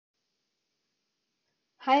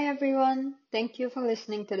Hi everyone, thank you for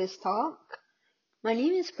listening to this talk. My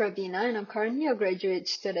name is Pravina and I'm currently a graduate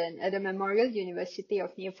student at the Memorial University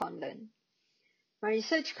of Newfoundland. My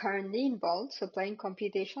research currently involves applying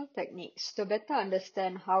computational techniques to better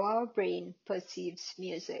understand how our brain perceives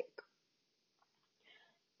music.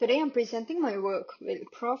 Today I'm presenting my work with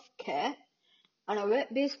Prof. Cat on a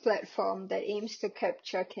web-based platform that aims to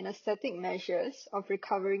capture kinesthetic measures of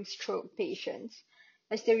recovering stroke patients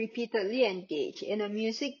as they repeatedly engage in a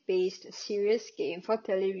music-based serious game for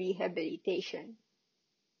tele-rehabilitation.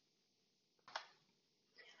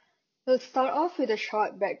 We'll start off with a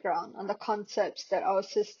short background on the concepts that our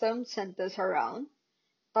system centers around,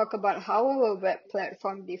 talk about how our web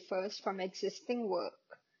platform differs from existing work,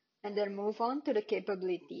 and then move on to the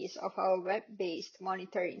capabilities of our web-based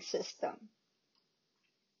monitoring system.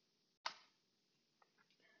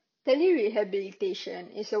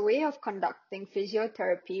 Telerehabilitation is a way of conducting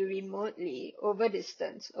physiotherapy remotely over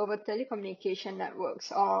distance over telecommunication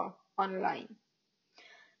networks or online.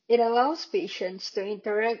 It allows patients to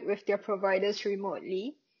interact with their providers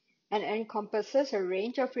remotely and encompasses a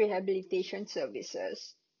range of rehabilitation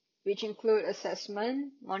services, which include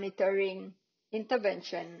assessment, monitoring,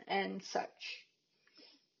 intervention, and such.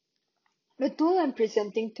 The tool I'm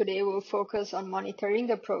presenting today will focus on monitoring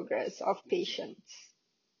the progress of patients.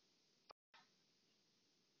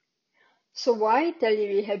 So why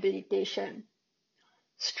telerehabilitation?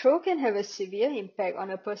 Stroke can have a severe impact on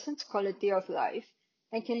a person's quality of life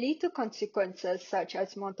and can lead to consequences such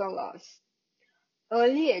as motor loss.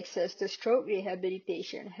 Early access to stroke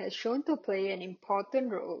rehabilitation has shown to play an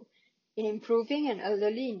important role in improving an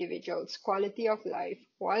elderly individual's quality of life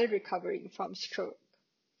while recovering from stroke.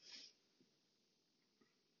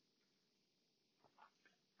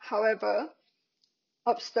 However,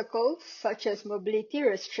 obstacles such as mobility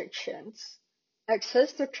restrictions,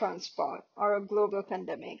 access to transport, or a global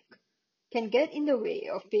pandemic can get in the way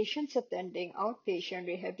of patients attending outpatient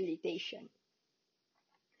rehabilitation.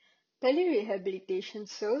 Telerehabilitation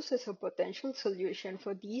serves as a potential solution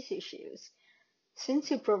for these issues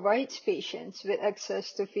since it provides patients with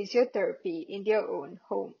access to physiotherapy in their own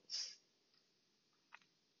homes.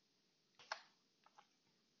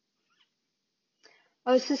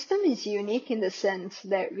 Our system is unique in the sense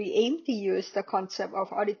that we aim to use the concept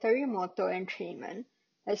of auditory motor entrainment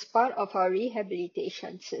as part of our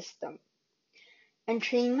rehabilitation system.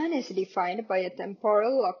 Entrainment is defined by a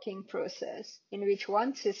temporal locking process in which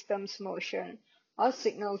one system's motion or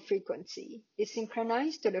signal frequency is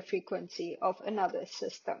synchronized to the frequency of another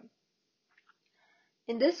system.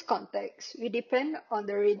 In this context, we depend on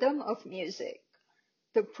the rhythm of music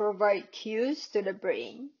to provide cues to the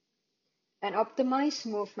brain and optimize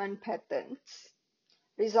movement patterns,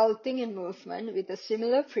 resulting in movement with a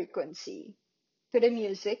similar frequency to the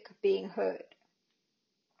music being heard.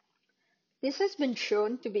 This has been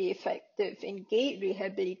shown to be effective in gait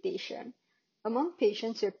rehabilitation among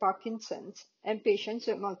patients with Parkinson's and patients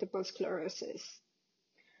with multiple sclerosis.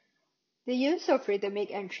 The use of rhythmic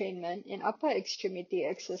entrainment in upper extremity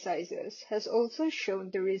exercises has also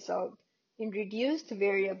shown to result in reduced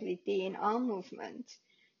variability in arm movements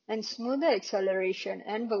and smoother acceleration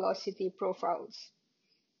and velocity profiles,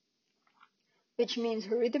 which means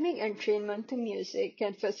rhythmic entrainment to music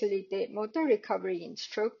can facilitate motor recovery in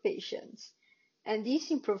stroke patients, and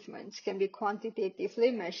these improvements can be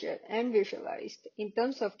quantitatively measured and visualized in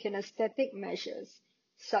terms of kinesthetic measures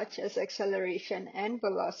such as acceleration and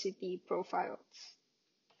velocity profiles.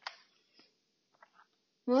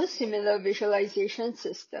 Most similar visualization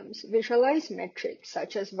systems visualize metrics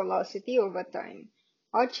such as velocity over time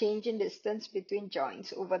or change in distance between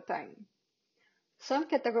joints over time. Some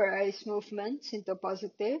categorize movements into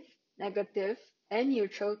positive, negative, and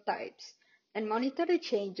neutral types and monitor the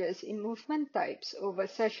changes in movement types over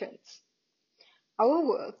sessions. Our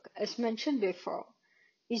work, as mentioned before,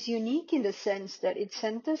 is unique in the sense that it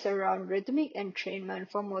centers around rhythmic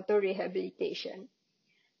entrainment for motor rehabilitation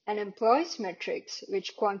and employs metrics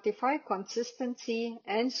which quantify consistency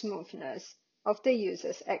and smoothness of the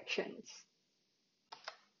user's actions.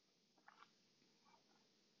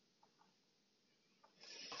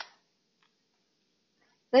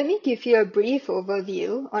 Let me give you a brief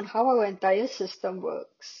overview on how our entire system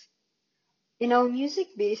works. In our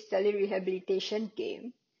music-based telerehabilitation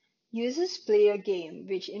game, users play a game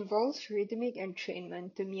which involves rhythmic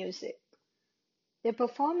entrainment to music. They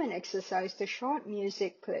perform an exercise to short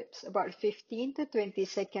music clips about 15 to 20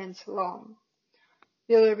 seconds long.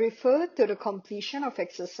 We will refer to the completion of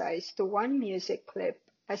exercise to one music clip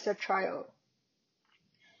as a trial.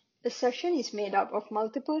 The session is made up of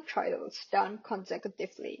multiple trials done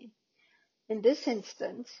consecutively. In this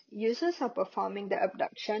instance, users are performing the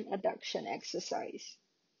abduction-adduction exercise.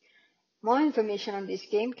 More information on this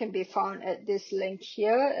game can be found at this link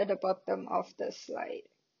here at the bottom of the slide.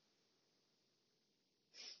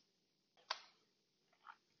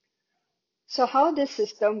 So how this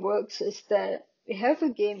system works is that we have a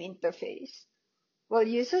game interface. While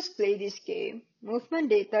users play this game, movement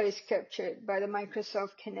data is captured by the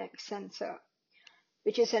Microsoft Kinect sensor,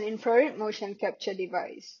 which is an infrared motion capture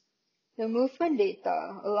device. The movement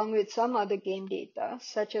data, along with some other game data,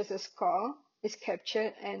 such as a score, is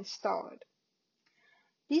captured and stored.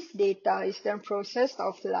 This data is then processed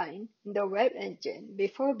offline in the web engine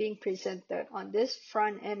before being presented on this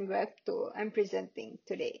front-end web tool I'm presenting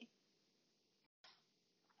today.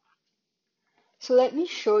 So let me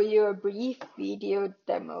show you a brief video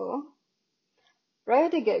demo. Right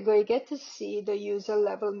at the get-go, you get to see the user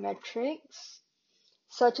level metrics,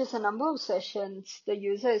 such as the number of sessions the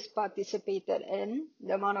user has participated in,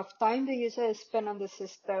 the amount of time the user has spent on the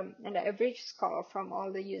system, and the average score from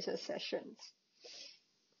all the user sessions.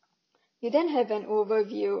 You then have an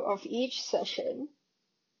overview of each session,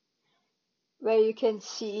 where you can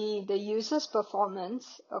see the user's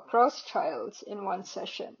performance across trials in one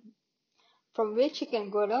session, from which you can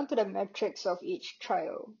go down to the metrics of each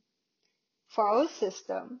trial. For our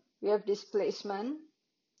system, we have displacement,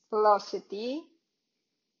 velocity,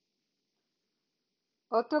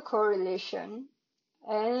 autocorrelation,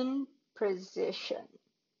 and precision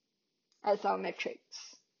as our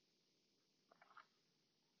metrics.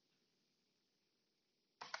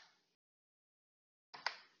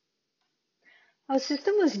 Our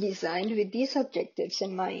system was designed with these objectives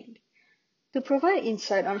in mind: to provide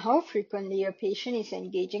insight on how frequently a patient is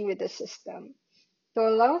engaging with the system, to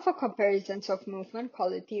allow for comparisons of movement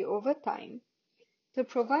quality over time, to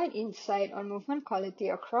provide insight on movement quality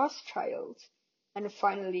across trials, and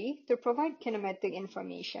finally, to provide kinematic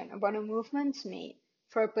information about the movements made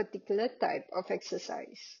for a particular type of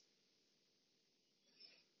exercise.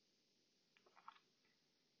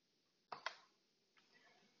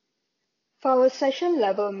 For our session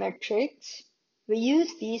level metrics, we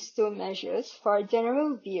use these two measures for a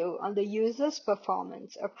general view on the user's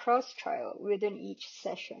performance across trial within each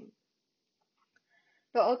session.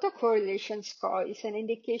 The autocorrelation score is an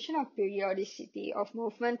indication of periodicity of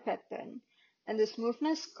movement pattern, and the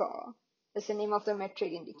smoothness score, as the name of the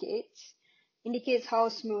metric indicates how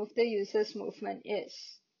smooth the user's movement is.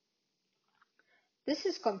 This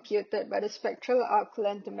is computed by the spectral arc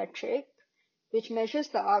length metric, which measures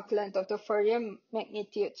the arc length of the Fourier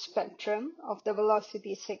magnitude spectrum of the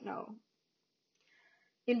velocity signal.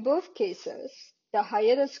 In both cases, the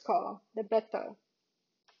higher the score, the better.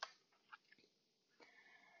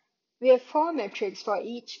 We have four metrics for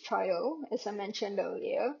each trial, as I mentioned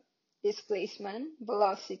earlier: displacement,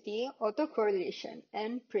 velocity, autocorrelation,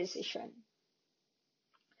 and precision.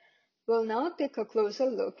 We'll now take a closer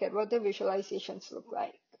look at what the visualizations look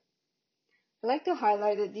like. I'd like to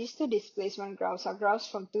highlight that these two displacement graphs are graphs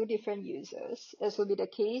from two different users, as will be the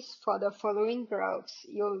case for the following graphs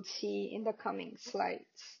you'll see in the coming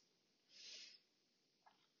slides.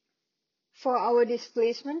 For our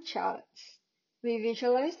displacement charts, we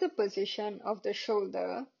visualize the position of the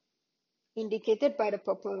shoulder, indicated by the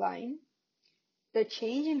purple line, the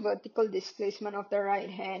change in vertical displacement of the right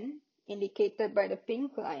hand, indicated by the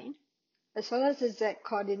pink line, as well as the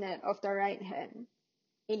z-coordinate of the right hand,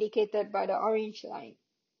 indicated by the orange line.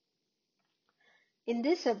 In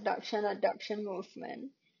this abduction-adduction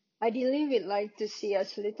movement, ideally we'd like to see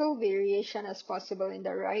as little variation as possible in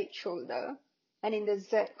the right shoulder and in the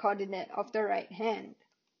z-coordinate of the right hand,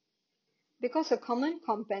 because a common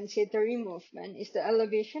compensatory movement is the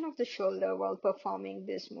elevation of the shoulder while performing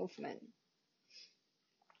this movement.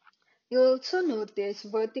 You'll also notice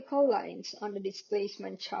vertical lines on the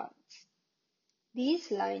displacement charts.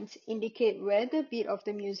 These lines indicate where the beat of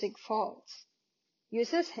the music falls.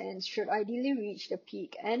 Users' hands should ideally reach the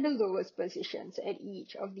peak and the lowest positions at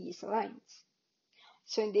each of these lines.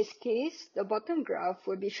 So in this case, the bottom graph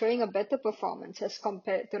will be showing a better performance as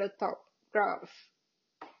compared to the top graph.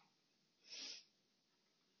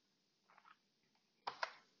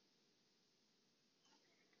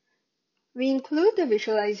 We include the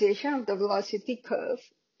visualization of the velocity curve,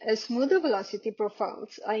 as smoother velocity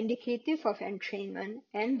profiles are indicative of entrainment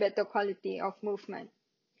and better quality of movement.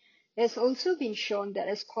 It has also been shown that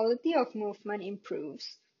as quality of movement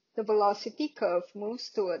improves, the velocity curve moves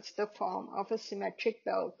towards the form of a symmetric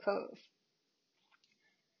bell curve.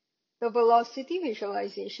 The velocity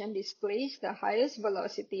visualization displays the highest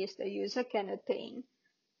velocities the user can attain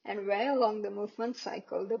and where along the movement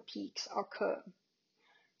cycle the peaks occur.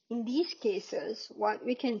 In these cases, what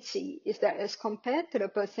we can see is that as compared to the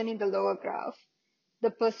person in the lower graph,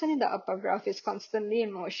 the person in the upper graph is constantly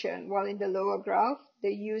in motion, while in the lower graph,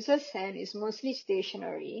 the user's hand is mostly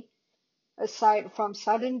stationary, aside from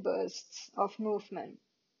sudden bursts of movement.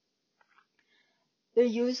 The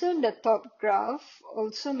user in the top graph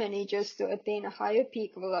also manages to attain a higher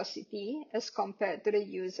peak velocity as compared to the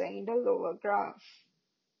user in the lower graph.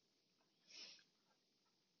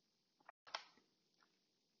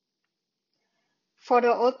 For the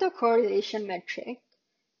autocorrelation metric,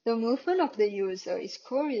 the movement of the user is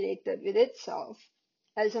correlated with itself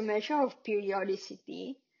as a measure of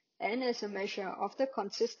periodicity and as a measure of the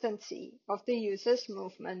consistency of the user's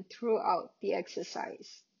movement throughout the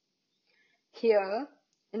exercise. Here,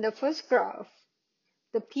 in the first graph,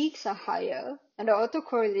 the peaks are higher and the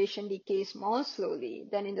autocorrelation decays more slowly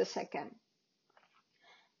than in the second.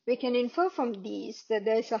 We can infer from these that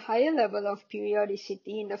there is a higher level of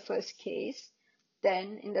periodicity in the first case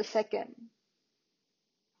than in the second.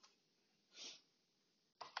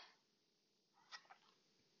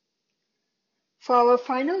 For our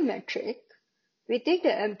final metric, we take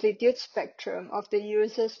the amplitude spectrum of the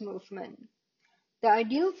user's movement. The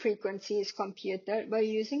ideal frequency is computed by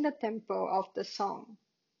using the tempo of the song.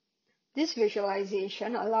 This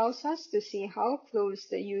visualization allows us to see how close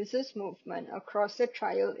the user's movement across the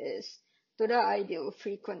trial is to the ideal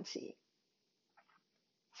frequency.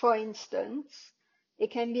 For instance, it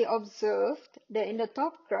can be observed that in the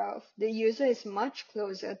top graph, the user is much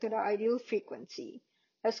closer to the ideal frequency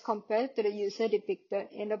as compared to the user depicted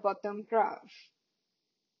in the bottom graph.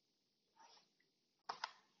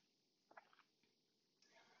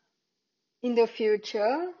 In the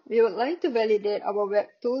future, we would like to validate our web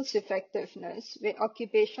tool's effectiveness with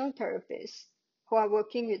occupational therapists who are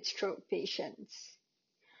working with stroke patients.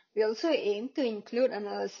 We also aim to include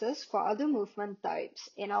analysis for other movement types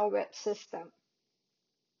in our web system.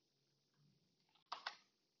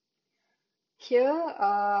 Here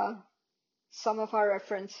are some of our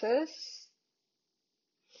references.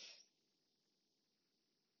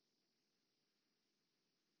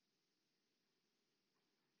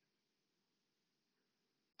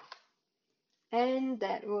 And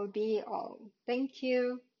that will be all. Thank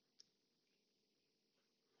you.